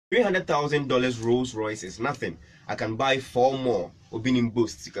$300,000 Rolls Royce is nothing. I can buy 4 more. Obinim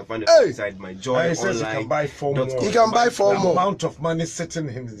boasts. You can find it inside my Joy Online. He can buy 4 more. He can buy 4 more. The amount of money sitting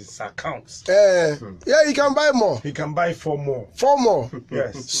in his accounts. Yeah, he can buy more. He can buy 4 more. 4 more.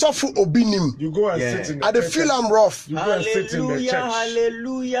 Yes. Suffer Obinim. You go and sit in the church. I feel I'm rough. You go and sit in the church.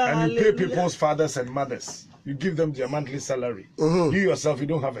 Hallelujah. And you pay people's fathers and mothers. You give them their monthly salary. You yourself, you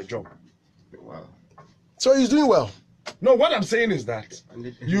don't have a job. Wow. So he's doing well. No, what I'm saying is that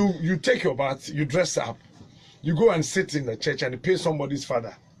you take your bath, you dress up, you go and sit in the church and pay somebody's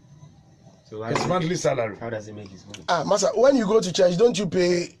father so his monthly salary. How does he make his money? Master, when you go to church, don't you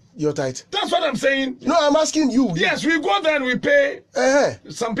pay your tithe? That's what I'm saying. No, I'm asking you. Yes, we go there and we pay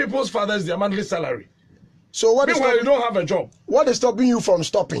some people's fathers their monthly salary. So what meanwhile, you don't have a job. What is stopping you from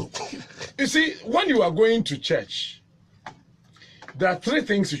stopping? You see, when you are going to church, there are 3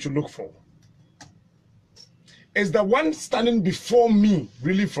 things you should look for. Is the one standing before me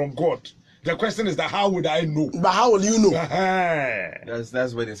really from God? The question is that how would I know? But how will you know?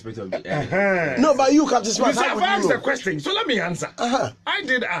 That's where the spirit of the No, but you can't explain. I've asked the question, so let me answer. I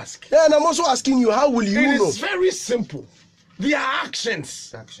did ask. Yeah, and I'm also asking you, how will you know? It is very simple. Their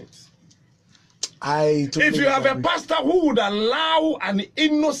actions. If you have a pastor who would allow an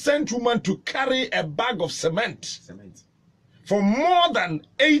innocent woman to carry a bag of cement for more than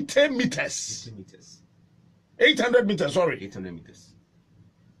 80 meters. 800 meters, sorry. 800 meters.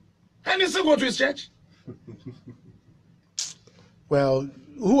 And he still go to his church? Well,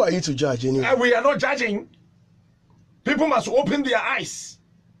 who are you to judge anyway? We are not judging. People must open their eyes.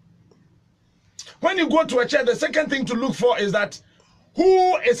 When you go to a church, the second thing to look for is that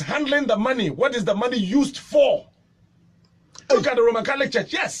who is handling the money? What is the money used for? Look at the Roman Catholic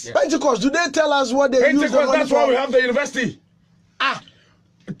Church, yes. Pentecost, do they tell us what they use the money that's for? why we have the university.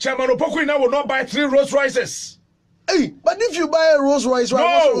 Chairman Opoku will not buy 3 Rolls Royces. Hey, but if you buy a Rolls Royce, what's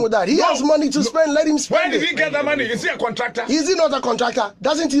wrong with that? He has money to spend, let him spend. Where did he get the money? Is he a contractor? Is he not a contractor?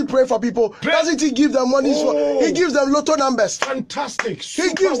 Doesn't he pray for people? Doesn't he give them money? He gives them lotto numbers. Fantastic.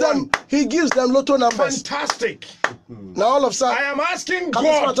 He gives them lotto numbers. Fantastic. Now all of a sudden, I am asking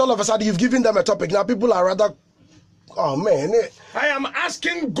God. All of a sudden, you've given them a topic. Now people are rather, oh man. I am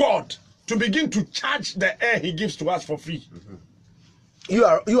asking God to begin to charge the air he gives to us for free. You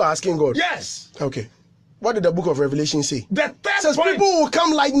are asking God? Yes. Okay. What did the book of Revelation say? The third says point. People will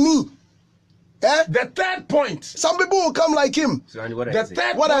come like me. The third point. Some people will come like him. So,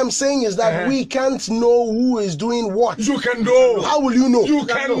 what I'm saying is that we can't know who is doing what. You can know. How will you know? You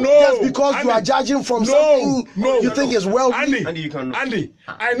can know. Just because you are judging from something you think is wealthy. Andy, you can know. Andy,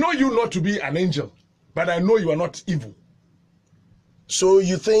 I know you not to be an angel, but I know you are not evil. So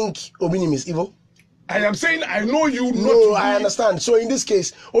you think Obinim is evil? I am saying I know you not to No, be... I understand. So in this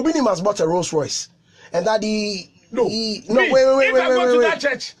case, Obinim has bought a Rolls Royce. And that wait.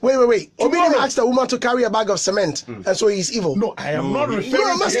 Obinim asked a woman to carry a bag of cement, and so he's evil. No, I am not referring to him.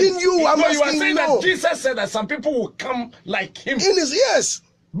 No, I'm asking you. You are saying that Jesus said that some people will come like him. Yes.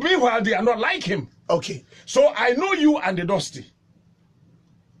 Meanwhile, they are not like him. Okay. So I know you and the Dusty.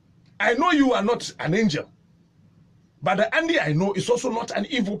 I know you are not an angel. But the Andy I know is also not an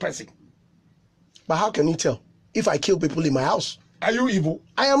evil person. But how can you tell if I kill people in my house? Are you evil?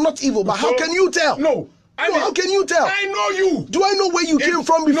 I am not evil, but how can you tell? No. How can you tell? I know you. Do I know where you came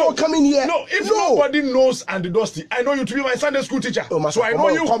from before coming here? No, if nobody knows Andy Dusty, I know you to be my Sunday school teacher. So I know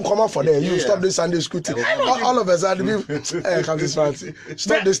you. Come on for there. You stop this Sunday school teacher. All of us are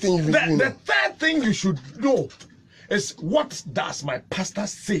stop this thing you've been doing. The third thing you should know is, what does my pastor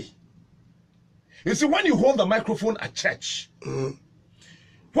say? You see, when you hold the microphone at church,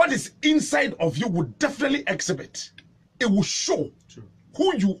 what is inside of you will definitely exhibit. It will show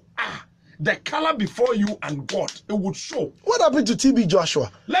who you are. The color before you and God, it would show. What happened to TB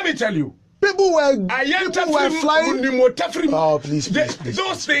Joshua? Let me tell you. People were flying. Oh, please.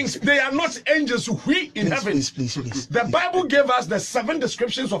 Those things, they are not angels we in heaven. Please. The Bible gave us the 7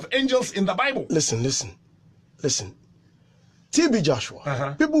 descriptions of angels in the Bible. Listen. TB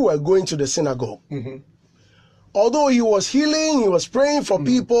Joshua, people were going to the synagogue. Although he was healing, he was praying for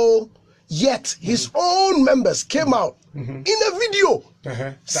people, yet his own members came out in a video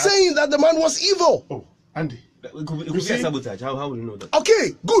saying that the man was evil. Oh, Andy. It could be a sabotage. How would you know that?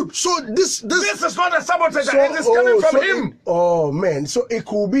 Okay, good. So this is not a sabotage. It is coming from him. Oh man, so it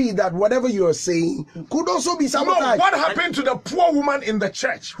could be that whatever you are saying could also be sabotage. No, what happened to the poor woman in the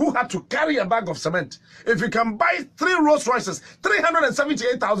church who had to carry a bag of cement? If you can buy 3 Rolls Royces,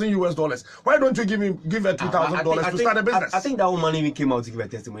 $378,000 US, why don't you give her $2,000 to start a business? I think that woman even came out to give a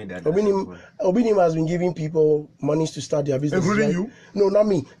testimony that Obinim has been giving people monies to start their business. Including you? No, not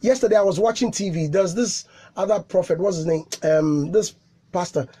me. Yesterday I was watching TV. There's this other prophet, what's his name? This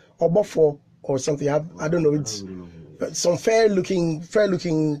pastor Obofo or something. I don't know. It's some fair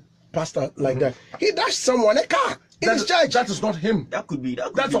looking pastor like that. He dashed someone a car in his church. That is not him. That could be.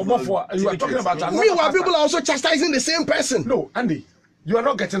 That's Obofo. You are talking about another Meanwhile, pastor. people are also chastising the same person. No, Andy, you are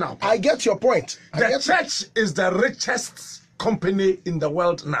not getting out. I get your point. The church is the richest company in the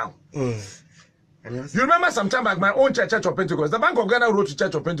world now. You remember some time back, my own church of Pentecost, the Bank of Ghana wrote to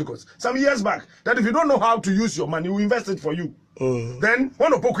Church of Pentecost some years back that if you don't know how to use your money, we invest it for you. Then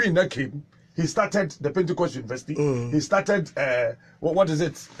when Opoku in that came, he started the Pentecost University. He started what is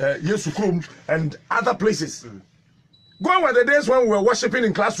it? Yesukrum and other places. Going were the days when we were worshiping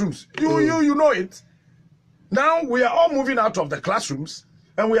in classrooms. You know it. Now we are all moving out of the classrooms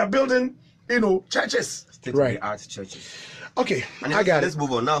and we are building, churches. State-of-the-art churches. Okay, And I got it. let's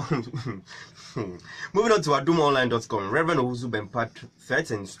move on now. Moving on to adumonline.com. Reverend Owusu Bempah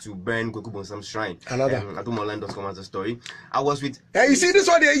threatens to burn Kweku Bonsam's shrine. Another. Adumonline.com has a story. I was with. Hey, you see this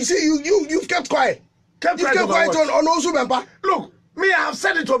one there? You see, you've kept quiet. You've kept quiet on Owusu Bempah. Look, me, I have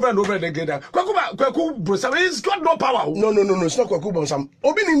said it over and over again. Kweku Bonsam, he's got no power. No, it's not Kweku Bonsam.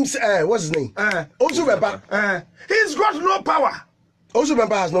 Obinim, what's his name? Owusu Bempah. He's got no power. Owusu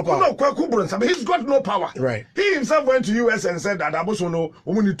Bempah has no power. No, Kweku Bonsam, he's got no power. Right. He himself went to US and said that Abosono,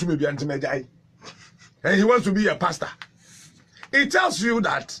 need to be anti-Medjai. And he wants to be a pastor. It tells you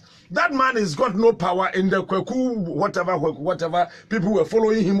that that man has got no power in the Kweku, whatever people were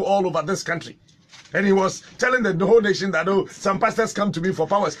following him all over this country. And he was telling the whole nation that, some pastors come to me for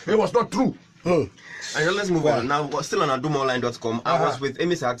powers. It was not true. And let's move on. Now, still on adumonline.com. I was with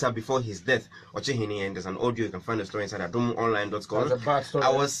Amissah Arthur before his death. Ochehini, and there's an audio. You can find the story inside adumonline.com. That's a bad story. I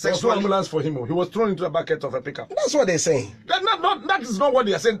was There was no ambulance for him. He was thrown into a bucket of a pickup. That's what they're saying. That is not what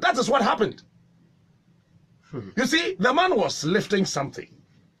they are saying. That is what happened. You see, the man was lifting something.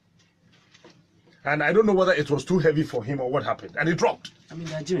 And I don't know whether it was too heavy for him or what happened. And it dropped. I mean,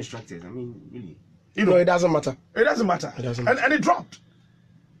 they're gym instructors. I mean, really. No, it doesn't matter. It doesn't matter. It doesn't matter. And it dropped.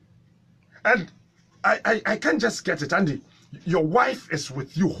 And I can't just get it, Andy. Your wife is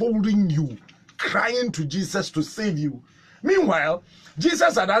with you, holding you, crying to Jesus to save you. Meanwhile,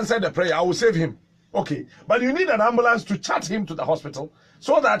 Jesus had answered the prayer, I will save him. Okay, but you need an ambulance to chat him to the hospital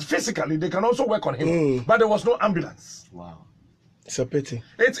so that physically they can also work on him. But there was no ambulance. Wow. It's a pity.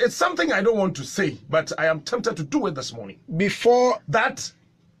 It's something I don't want to say, but I am tempted to do it this morning. Before That,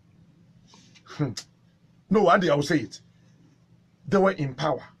 no, Andy, I will say it. They were in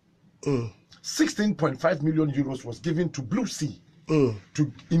power. 16.5 million euros was given to Blue Sea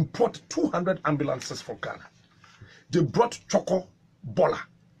to import 200 ambulances for Ghana. They brought Choco, Bola,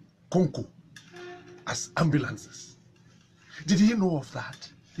 Konko as ambulances. Did he know of that?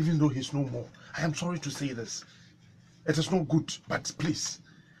 Even though he's no more. I am sorry to say this. It is not good, but please.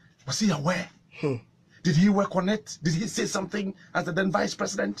 Was he aware? Did he work on it? Did he say something as the then vice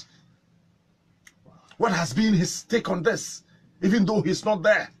president? What has been his take on this, even though he's not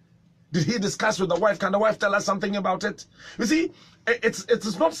there? Did he discuss with the wife? Can the wife tell us something about it? You see, it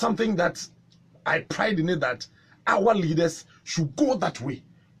is not something that I pride in it that our leaders should go that way.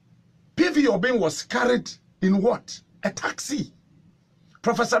 PV Obin was carried in what? A taxi.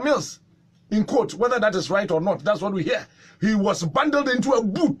 Professor Mills, in quote, whether that is right or not, that's what we hear. He was bundled into a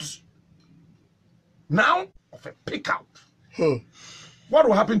boot. Now, of a pickup. What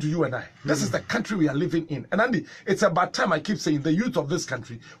will happen to you and I? This is the country we are living in. And Andy, it's about time, I keep saying, the youth of this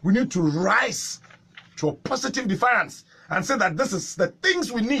country, we need to rise to a positive defiance and say that this is the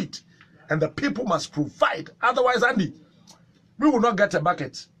things we need. And the people must provide. Otherwise, Andy, we will not get a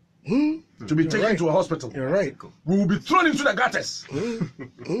bucket to be taken to a hospital. You're right. We will be thrown into the gutters.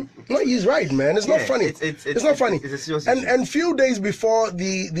 No, he's right, man. It's not funny. It's not funny. It's a serious and issue. few days before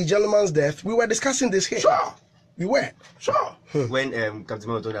the gentleman's death, we were discussing this here. Sure. We were. Sure. When Captain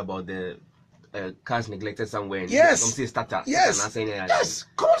was talking about the cars neglected somewhere. Yes. Starter. Yes. Yes.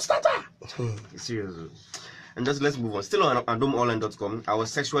 Cold starter. Seriously. And just let's move on. Still on adumonline.com. I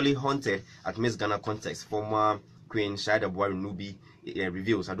was sexually haunted at Miss Ghana context. Former Queen Shaida Buhari Nubi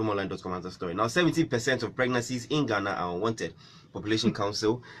reveals. adumonline.com has a story. Now, 70% of pregnancies in Ghana are unwanted. Population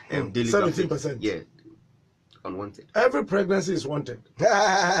Council daily 17%. Yeah. Unwanted. Every pregnancy is wanted.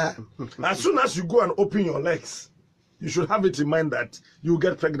 As soon as you go and open your legs, you should have it in mind that you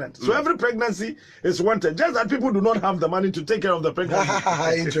get pregnant. So every pregnancy is wanted. Just that people do not have the money to take care of the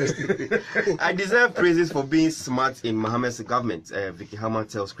pregnancy. Interesting. I deserve praises for being smart in Mohammed's government. Vicky Haman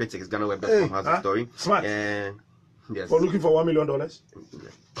tells critics. GhanaWeb.com has a story. Smart. Yes. For looking for $1 million.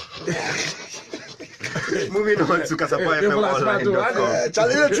 Moving on to KasapaFMOnline.com.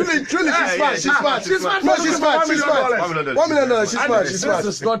 Truly, she's smart. No, she's smart. $1 million. She's smart.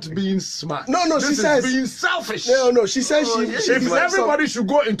 This is not being smart. No, this she says being selfish. No, she says if everybody should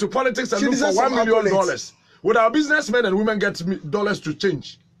go into politics and look for $1 million, would our businessmen and women get dollars to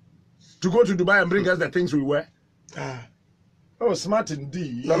change? To go to Dubai and bring us the things we wear? Oh, smart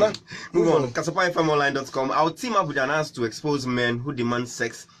indeed. Nana, move on. KasapaFMOnline.com. Our team up with an ask to expose men who demand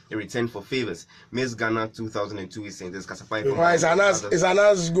sex in return for favors. Miss Ghana 2002 is saying this. KasapaFMOnline. Is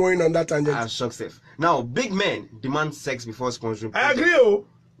Anas going on that tangent? Shock safe. Now, big men demand sex before sponsoring. I agree. Oh,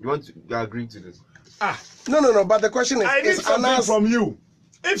 you agree to this? No. But the question is, I need something from you.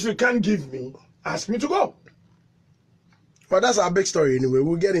 If you can't give me, ask me to go. But that's our big story anyway.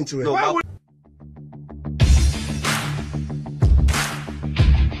 We'll get into it. Why would